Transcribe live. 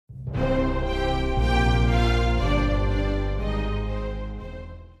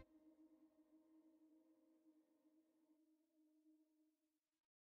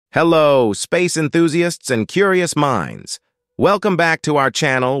Hello, space enthusiasts and curious minds. Welcome back to our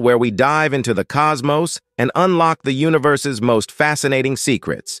channel where we dive into the cosmos and unlock the universe's most fascinating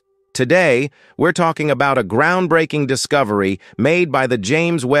secrets. Today, we're talking about a groundbreaking discovery made by the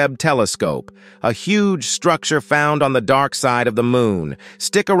James Webb Telescope, a huge structure found on the dark side of the moon.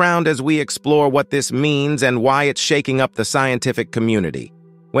 Stick around as we explore what this means and why it's shaking up the scientific community.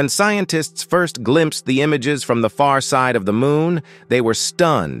 When scientists first glimpsed the images from the far side of the moon, they were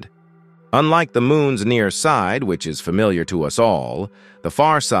stunned. Unlike the moon's near side, which is familiar to us all, the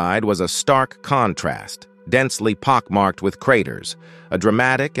far side was a stark contrast, densely pockmarked with craters, a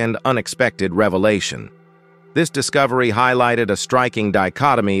dramatic and unexpected revelation. This discovery highlighted a striking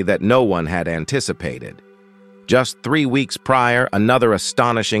dichotomy that no one had anticipated. Just 3 weeks prior, another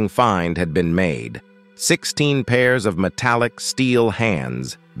astonishing find had been made. 16 pairs of metallic steel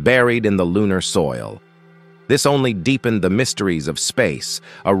hands buried in the lunar soil. This only deepened the mysteries of space,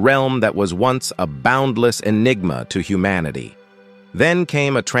 a realm that was once a boundless enigma to humanity. Then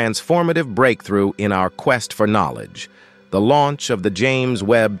came a transformative breakthrough in our quest for knowledge, the launch of the James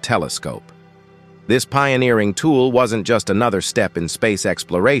Webb Telescope. This pioneering tool wasn't just another step in space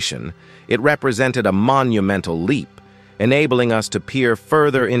exploration, it represented a monumental leap, enabling us to peer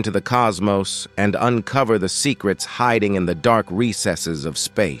further into the cosmos and uncover the secrets hiding in the dark recesses of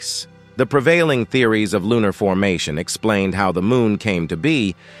space. The prevailing theories of lunar formation explained how the moon came to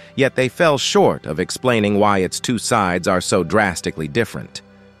be, yet they fell short of explaining why its two sides are so drastically different.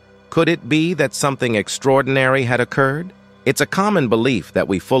 Could it be that something extraordinary had occurred? It's a common belief that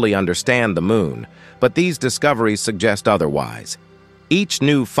we fully understand the moon, but these discoveries suggest otherwise. Each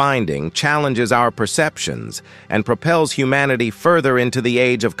new finding challenges our perceptions and propels humanity further into the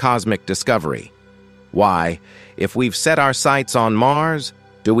age of cosmic discovery. Why, if we've set our sights on Mars,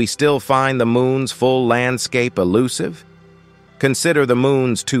 do we still find the moon's full landscape elusive? Consider the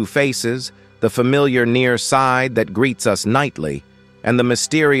moon's two faces, the familiar near side that greets us nightly, and the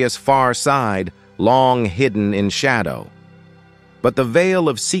mysterious far side, long hidden in shadow. But the veil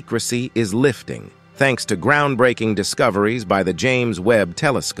of secrecy is lifting, thanks to groundbreaking discoveries by the James Webb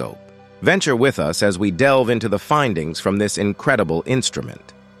Telescope. Venture with us as we delve into the findings from this incredible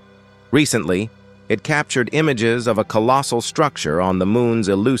instrument. Recently, it captured images of a colossal structure on the moon's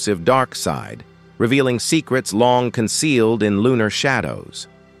elusive dark side, revealing secrets long concealed in lunar shadows.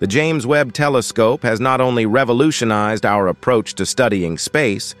 The James Webb Telescope has not only revolutionized our approach to studying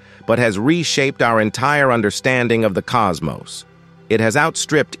space, but has reshaped our entire understanding of the cosmos. It has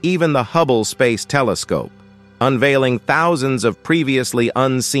outstripped even the Hubble Space Telescope, unveiling thousands of previously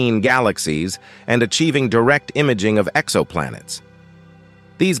unseen galaxies and achieving direct imaging of exoplanets.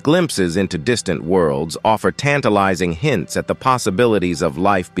 These glimpses into distant worlds offer tantalizing hints at the possibilities of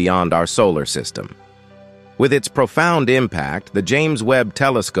life beyond our solar system. With its profound impact, the James Webb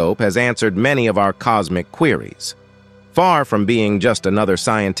Telescope has answered many of our cosmic queries. Far from being just another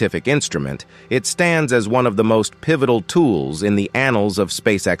scientific instrument, it stands as one of the most pivotal tools in the annals of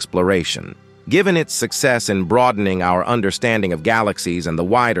space exploration. Given its success in broadening our understanding of galaxies and the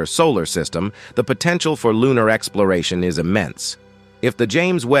wider solar system, the potential for lunar exploration is immense. If the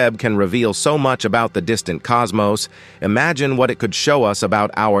James Webb can reveal so much about the distant cosmos, imagine what it could show us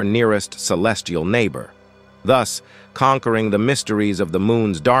about our nearest celestial neighbor. Thus, conquering the mysteries of the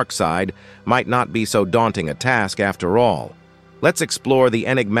moon's dark side might not be so daunting a task after all. Let's explore the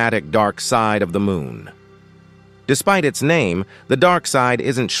enigmatic dark side of the moon. Despite its name, the dark side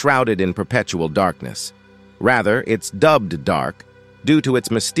isn't shrouded in perpetual darkness. Rather, it's dubbed dark due to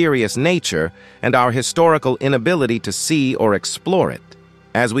its mysterious nature and our historical inability to see or explore it.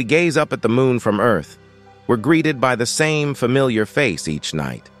 As we gaze up at the moon from Earth, we're greeted by the same familiar face each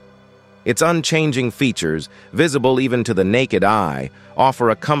night. Its unchanging features, visible even to the naked eye, offer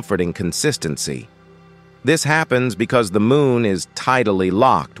a comforting consistency. This happens because the moon is tidally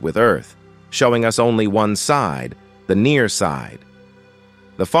locked with Earth, showing us only one side, the near side.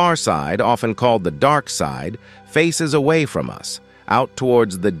 The far side, often called the dark side, faces away from us, out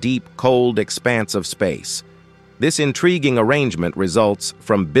towards the deep, cold expanse of space. This intriguing arrangement results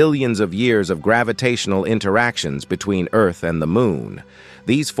from billions of years of gravitational interactions between Earth and the moon.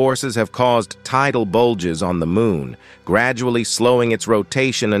 These forces have caused tidal bulges on the moon, gradually slowing its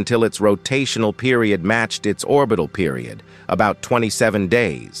rotation until its rotational period matched its orbital period, about 27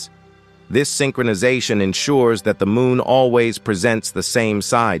 days. This synchronization ensures that the moon always presents the same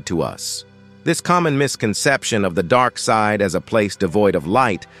side to us. This common misconception of the dark side as a place devoid of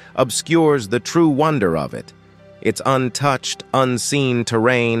light obscures the true wonder of it. Its untouched, unseen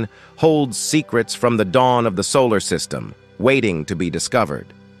terrain holds secrets from the dawn of the solar system, waiting to be discovered.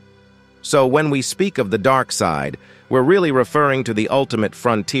 So when we speak of the dark side, we're really referring to the ultimate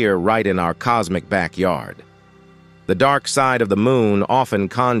frontier right in our cosmic backyard. The dark side of the moon often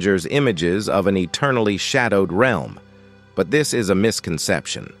conjures images of an eternally shadowed realm, but this is a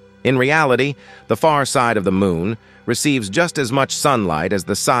misconception. In reality, the far side of the moon receives just as much sunlight as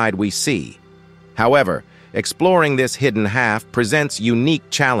the side we see. However, exploring this hidden half presents unique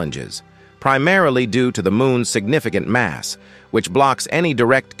challenges, primarily due to the moon's significant mass, which blocks any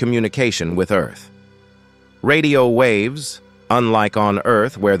direct communication with Earth. Radio waves, unlike on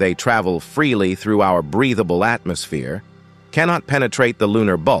Earth where they travel freely through our breathable atmosphere, cannot penetrate the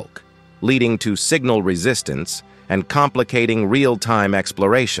lunar bulk, leading to signal resistance and complicating real-time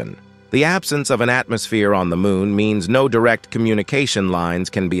exploration. The absence of an atmosphere on the moon means no direct communication lines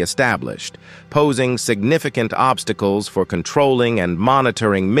can be established, posing significant obstacles for controlling and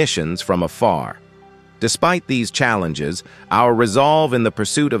monitoring missions from afar. Despite these challenges, our resolve in the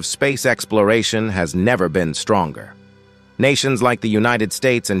pursuit of space exploration has never been stronger. Nations like the United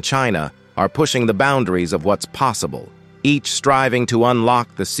States and China are pushing the boundaries of what's possible, each striving to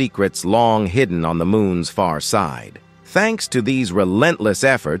unlock the secrets long hidden on the moon's far side. Thanks to these relentless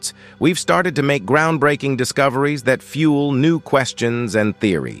efforts, we've started to make groundbreaking discoveries that fuel new questions and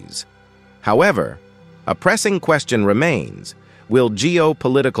theories. However, a pressing question remains: will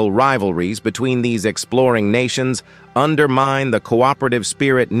geopolitical rivalries between these exploring nations undermine the cooperative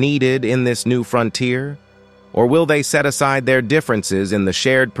spirit needed in this new frontier? Or will they set aside their differences in the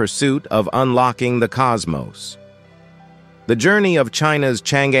shared pursuit of unlocking the cosmos? The journey of China's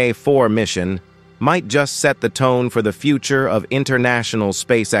Chang'e 4 mission might just set the tone for the future of international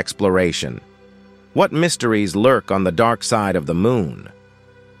space exploration. What mysteries lurk on the dark side of the moon?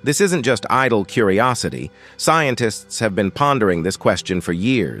 This isn't just idle curiosity. Scientists have been pondering this question for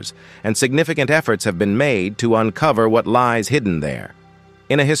years, and significant efforts have been made to uncover what lies hidden there.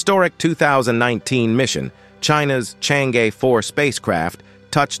 In a historic 2019 mission, China's Chang'e 4 spacecraft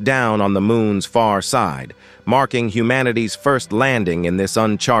touched down on the moon's far side, marking humanity's first landing in this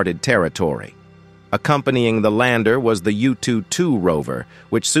uncharted territory. Accompanying the lander was the Yutu-2 rover,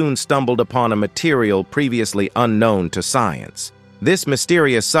 which soon stumbled upon a material previously unknown to science. This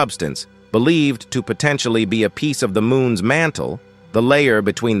mysterious substance, believed to potentially be a piece of the moon's mantle, the layer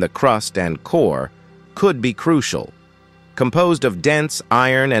between the crust and core, could be crucial. Composed of dense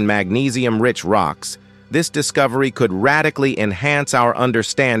iron and magnesium-rich rocks, this discovery could radically enhance our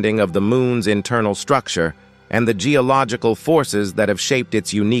understanding of the moon's internal structure and the geological forces that have shaped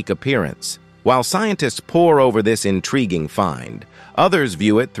its unique appearance. While scientists pore over this intriguing find, others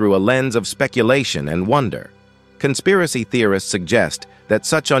view it through a lens of speculation and wonder. Conspiracy theorists suggest that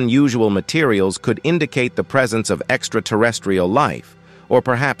such unusual materials could indicate the presence of extraterrestrial life, or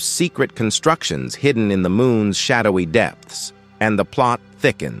perhaps secret constructions hidden in the moon's shadowy depths, and the plot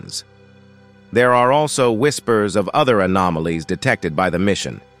thickens. There are also whispers of other anomalies detected by the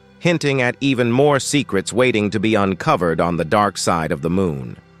mission, hinting at even more secrets waiting to be uncovered on the dark side of the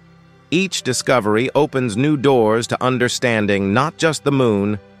moon. Each discovery opens new doors to understanding not just the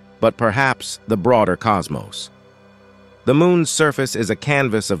moon, but perhaps the broader cosmos. The moon's surface is a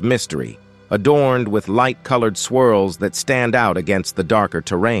canvas of mystery, adorned with light-colored swirls that stand out against the darker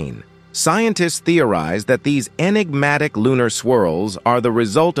terrain. Scientists theorize that these enigmatic lunar swirls are the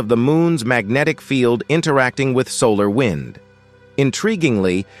result of the moon's magnetic field interacting with solar wind.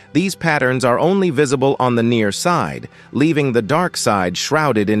 Intriguingly, these patterns are only visible on the near side, leaving the dark side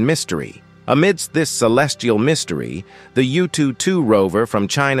shrouded in mystery. Amidst this celestial mystery, the Yutu-2 rover from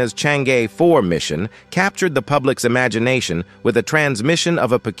China's Chang'e 4 mission captured the public's imagination with a transmission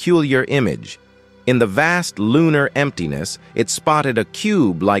of a peculiar image. In the vast lunar emptiness, it spotted a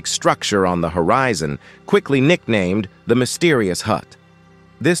cube-like structure on the horizon, quickly nicknamed the Mysterious Hut.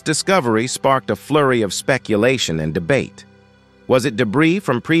 This discovery sparked a flurry of speculation and debate. Was it debris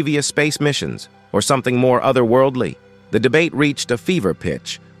from previous space missions, or something more otherworldly? The debate reached a fever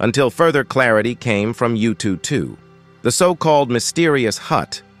pitch until further clarity came from Yutu-2. The so-called Mysterious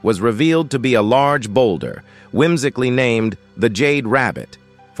Hut was revealed to be a large boulder, whimsically named the Jade Rabbit,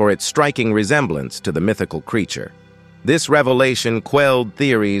 for its striking resemblance to the mythical creature. This revelation quelled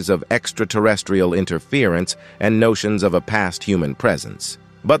theories of extraterrestrial interference and notions of a past human presence.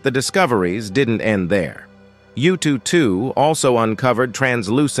 But the discoveries didn't end there. Yutu-2 also uncovered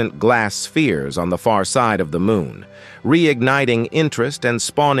translucent glass spheres on the far side of the moon, reigniting interest and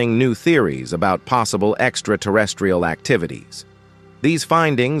spawning new theories about possible extraterrestrial activities. These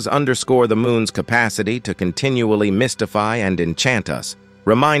findings underscore the moon's capacity to continually mystify and enchant us,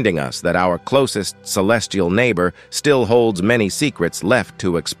 reminding us that our closest celestial neighbor still holds many secrets left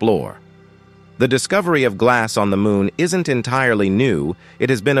to explore. The discovery of glass on the moon isn't entirely new.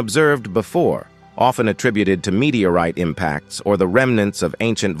 It has been observed before, often attributed to meteorite impacts or the remnants of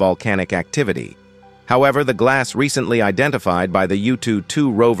ancient volcanic activity. However, the glass recently identified by the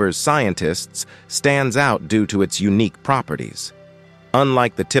Yutu-2 rover's scientists stands out due to its unique properties.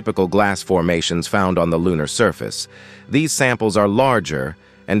 Unlike the typical glass formations found on the lunar surface, these samples are larger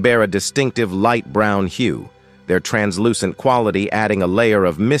and bear a distinctive light brown hue, their translucent quality adding a layer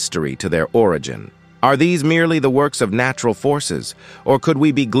of mystery to their origin. Are these merely the works of natural forces, or could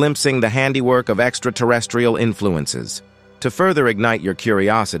we be glimpsing the handiwork of extraterrestrial influences? To further ignite your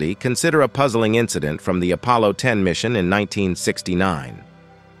curiosity, consider a puzzling incident from the Apollo 10 mission in 1969.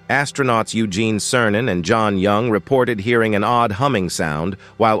 Astronauts Eugene Cernan and John Young reported hearing an odd humming sound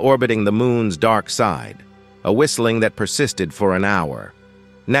while orbiting the moon's dark side, a whistling that persisted for an hour.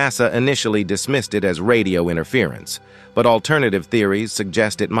 NASA initially dismissed it as radio interference, but alternative theories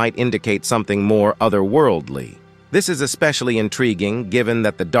suggest it might indicate something more otherworldly. This is especially intriguing given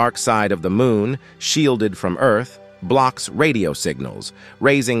that the dark side of the moon, shielded from Earth, blocks radio signals,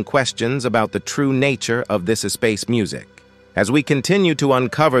 raising questions about the true nature of this space music. As we continue to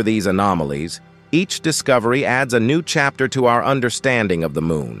uncover these anomalies, each discovery adds a new chapter to our understanding of the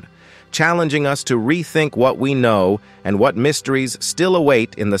moon, challenging us to rethink what we know and what mysteries still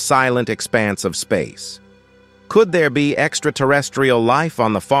await in the silent expanse of space. Could there be extraterrestrial life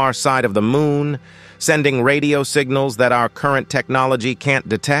on the far side of the moon, sending radio signals that our current technology can't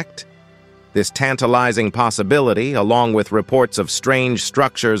detect? This tantalizing possibility, along with reports of strange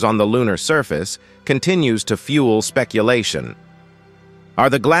structures on the lunar surface, continues to fuel speculation. Are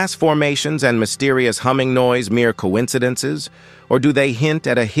the glass formations and mysterious humming noise mere coincidences, or do they hint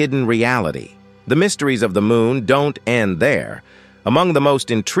at a hidden reality? The mysteries of the moon don't end there. Among the most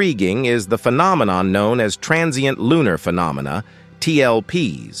intriguing is the phenomenon known as transient lunar phenomena,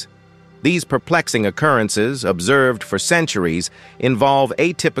 TLPs. These perplexing occurrences, observed for centuries, involve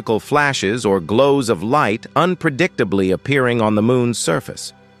atypical flashes or glows of light unpredictably appearing on the moon's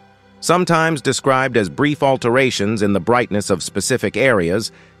surface. Sometimes described as brief alterations in the brightness of specific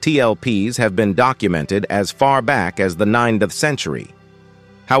areas, TLPs have been documented as far back as the 9th century.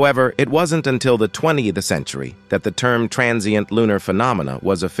 However, it wasn't until the 20th century that the term transient lunar phenomena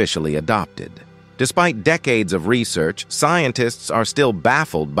was officially adopted. Despite decades of research, scientists are still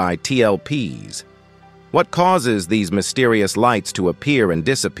baffled by TLPs. What causes these mysterious lights to appear and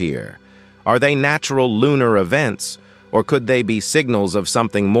disappear? Are they natural lunar events, or could they be signals of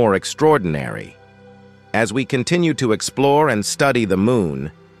something more extraordinary? As we continue to explore and study the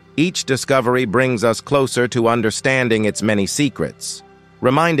moon, each discovery brings us closer to understanding its many secrets,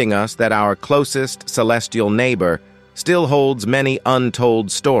 reminding us that our closest celestial neighbor still holds many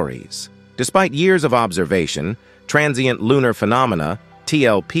untold stories. Despite years of observation, transient lunar phenomena,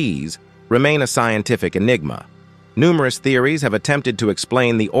 TLPs, remain a scientific enigma. Numerous theories have attempted to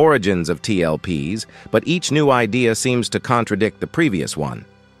explain the origins of TLPs, but each new idea seems to contradict the previous one.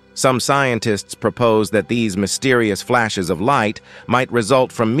 Some scientists propose that these mysterious flashes of light might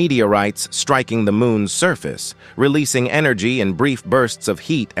result from meteorites striking the moon's surface, releasing energy in brief bursts of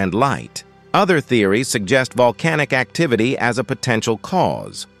heat and light. Other theories suggest volcanic activity as a potential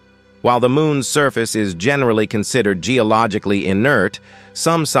cause. While the moon's surface is generally considered geologically inert,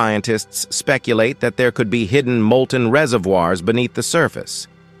 some scientists speculate that there could be hidden molten reservoirs beneath the surface.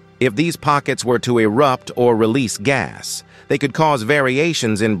 If these pockets were to erupt or release gas, they could cause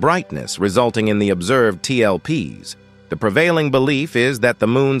variations in brightness, resulting in the observed TLPs. The prevailing belief is that the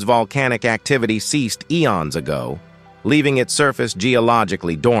moon's volcanic activity ceased eons ago, leaving its surface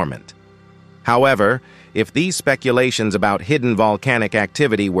geologically dormant. However, if these speculations about hidden volcanic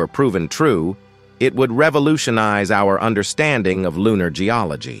activity were proven true, it would revolutionize our understanding of lunar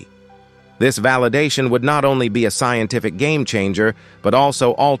geology. This validation would not only be a scientific game-changer, but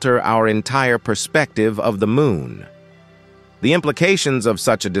also alter our entire perspective of the moon. The implications of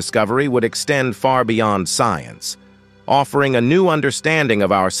such a discovery would extend far beyond science, offering a new understanding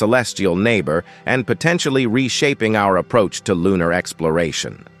of our celestial neighbor and potentially reshaping our approach to lunar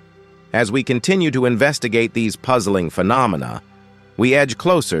exploration. As we continue to investigate these puzzling phenomena, we edge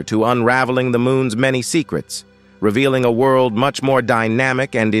closer to unraveling the moon's many secrets, revealing a world much more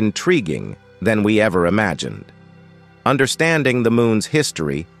dynamic and intriguing than we ever imagined. Understanding the moon's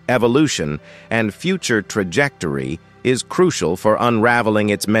history, evolution, and future trajectory is crucial for unraveling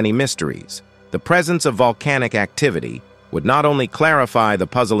its many mysteries. The presence of volcanic activity would not only clarify the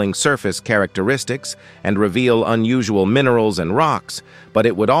puzzling surface characteristics and reveal unusual minerals and rocks, but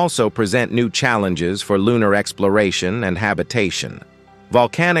it would also present new challenges for lunar exploration and habitation.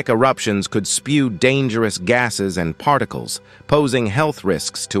 Volcanic eruptions could spew dangerous gases and particles, posing health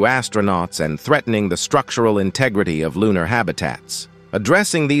risks to astronauts and threatening the structural integrity of lunar habitats.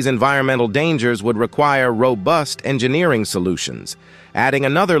 Addressing these environmental dangers would require robust engineering solutions, adding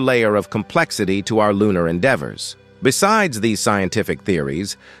another layer of complexity to our lunar endeavors. Besides these scientific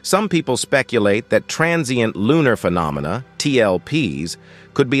theories, some people speculate that transient lunar phenomena, TLPs,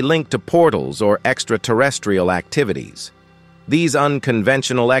 could be linked to portals or extraterrestrial activities. These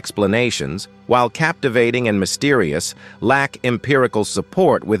unconventional explanations, while captivating and mysterious, lack empirical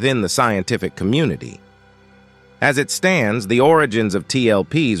support within the scientific community. As it stands, the origins of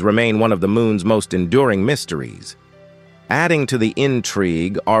TLPs remain one of the moon's most enduring mysteries. Adding to the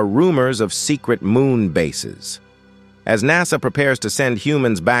intrigue are rumors of secret moon bases. As NASA prepares to send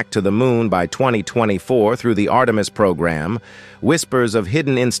humans back to the moon by 2024 through the Artemis program, whispers of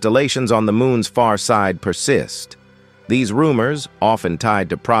hidden installations on the moon's far side persist. These rumors, often tied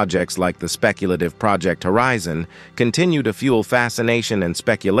to projects like the speculative Project Horizon, continue to fuel fascination and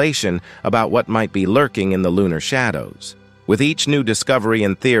speculation about what might be lurking in the lunar shadows. With each new discovery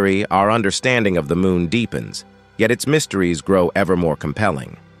and theory, our understanding of the moon deepens, yet its mysteries grow ever more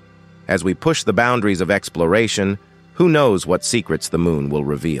compelling. As we push the boundaries of exploration, who knows what secrets the moon will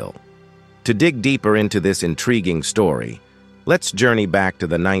reveal? To dig deeper into this intriguing story, let's journey back to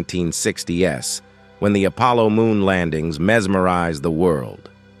the 1960s, when the Apollo moon landings mesmerized the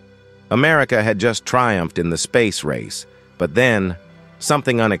world. America had just triumphed in the space race, but then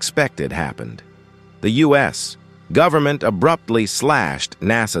something unexpected happened. The U.S. government abruptly slashed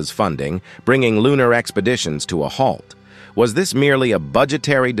NASA's funding, bringing lunar expeditions to a halt. Was this merely a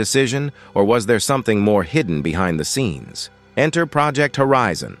budgetary decision, or was there something more hidden behind the scenes? Enter Project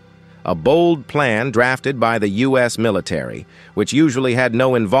Horizon, a bold plan drafted by the U.S. military, which usually had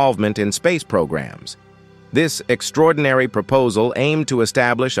no involvement in space programs. This extraordinary proposal aimed to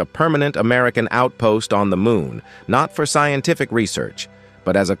establish a permanent American outpost on the moon, not for scientific research,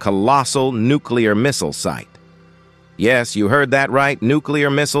 but as a colossal nuclear missile site. Yes, you heard that right, nuclear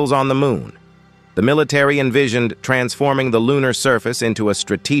missiles on the moon. The military envisioned transforming the lunar surface into a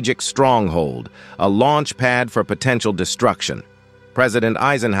strategic stronghold, a launch pad for potential destruction. President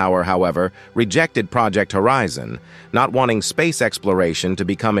Eisenhower, however, rejected Project Horizon, not wanting space exploration to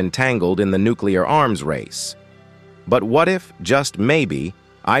become entangled in the nuclear arms race. But what if, just maybe,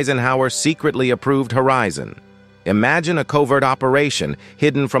 Eisenhower secretly approved Horizon? Imagine a covert operation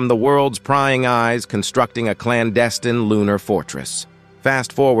hidden from the world's prying eyes, constructing a clandestine lunar fortress.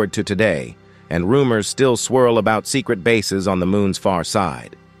 Fast forward to today, and rumors still swirl about secret bases on the moon's far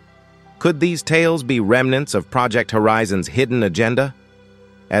side. Could these tales be remnants of Project Horizon's hidden agenda?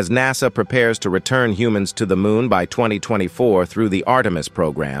 As NASA prepares to return humans to the moon by 2024 through the Artemis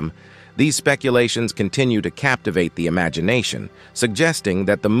program, these speculations continue to captivate the imagination, suggesting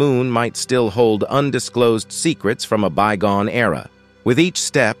that the moon might still hold undisclosed secrets from a bygone era. With each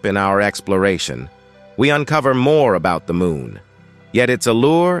step in our exploration, we uncover more about the moon, yet its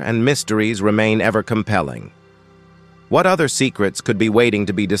allure and mysteries remain ever compelling. What other secrets could be waiting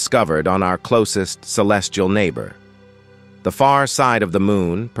to be discovered on our closest celestial neighbor? The far side of the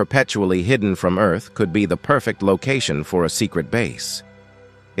moon, perpetually hidden from Earth, could be the perfect location for a secret base.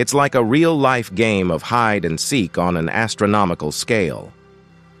 It's like a real-life game of hide and seek on an astronomical scale.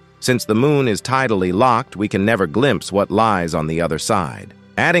 Since the moon is tidally locked, we can never glimpse what lies on the other side.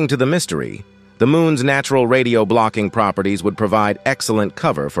 Adding to the mystery, the moon's natural radio blocking properties would provide excellent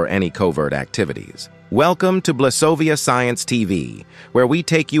cover for any covert activities. Welcome to Blasovia Science TV, where we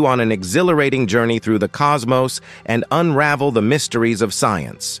take you on an exhilarating journey through the cosmos and unravel the mysteries of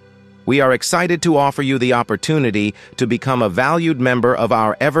science. We are excited to offer you the opportunity to become a valued member of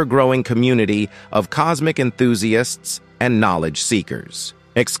our ever-growing community of cosmic enthusiasts and knowledge seekers.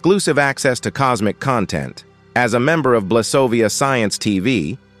 Exclusive access to cosmic content. As a member of Blasovia Science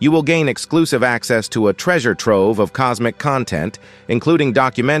TV, you will gain exclusive access to a treasure trove of cosmic content, including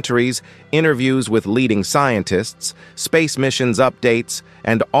documentaries, interviews with leading scientists, space missions updates,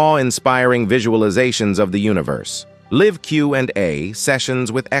 and awe-inspiring visualizations of the universe. Live Q&A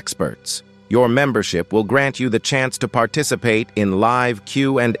sessions with experts. Your membership will grant you the chance to participate in live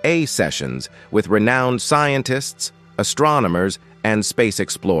Q&A sessions with renowned scientists, astronomers, and space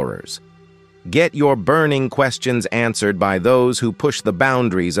explorers. Get your burning questions answered by those who push the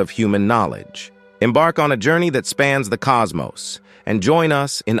boundaries of human knowledge. Embark on a journey that spans the cosmos, and join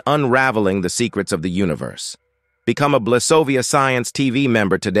us in unraveling the secrets of the universe. Become a Blasovia Science TV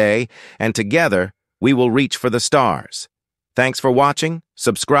member today, and together, we will reach for the stars. Thanks for watching,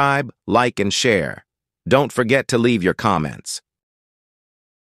 subscribe, like, and share. Don't forget to leave your comments.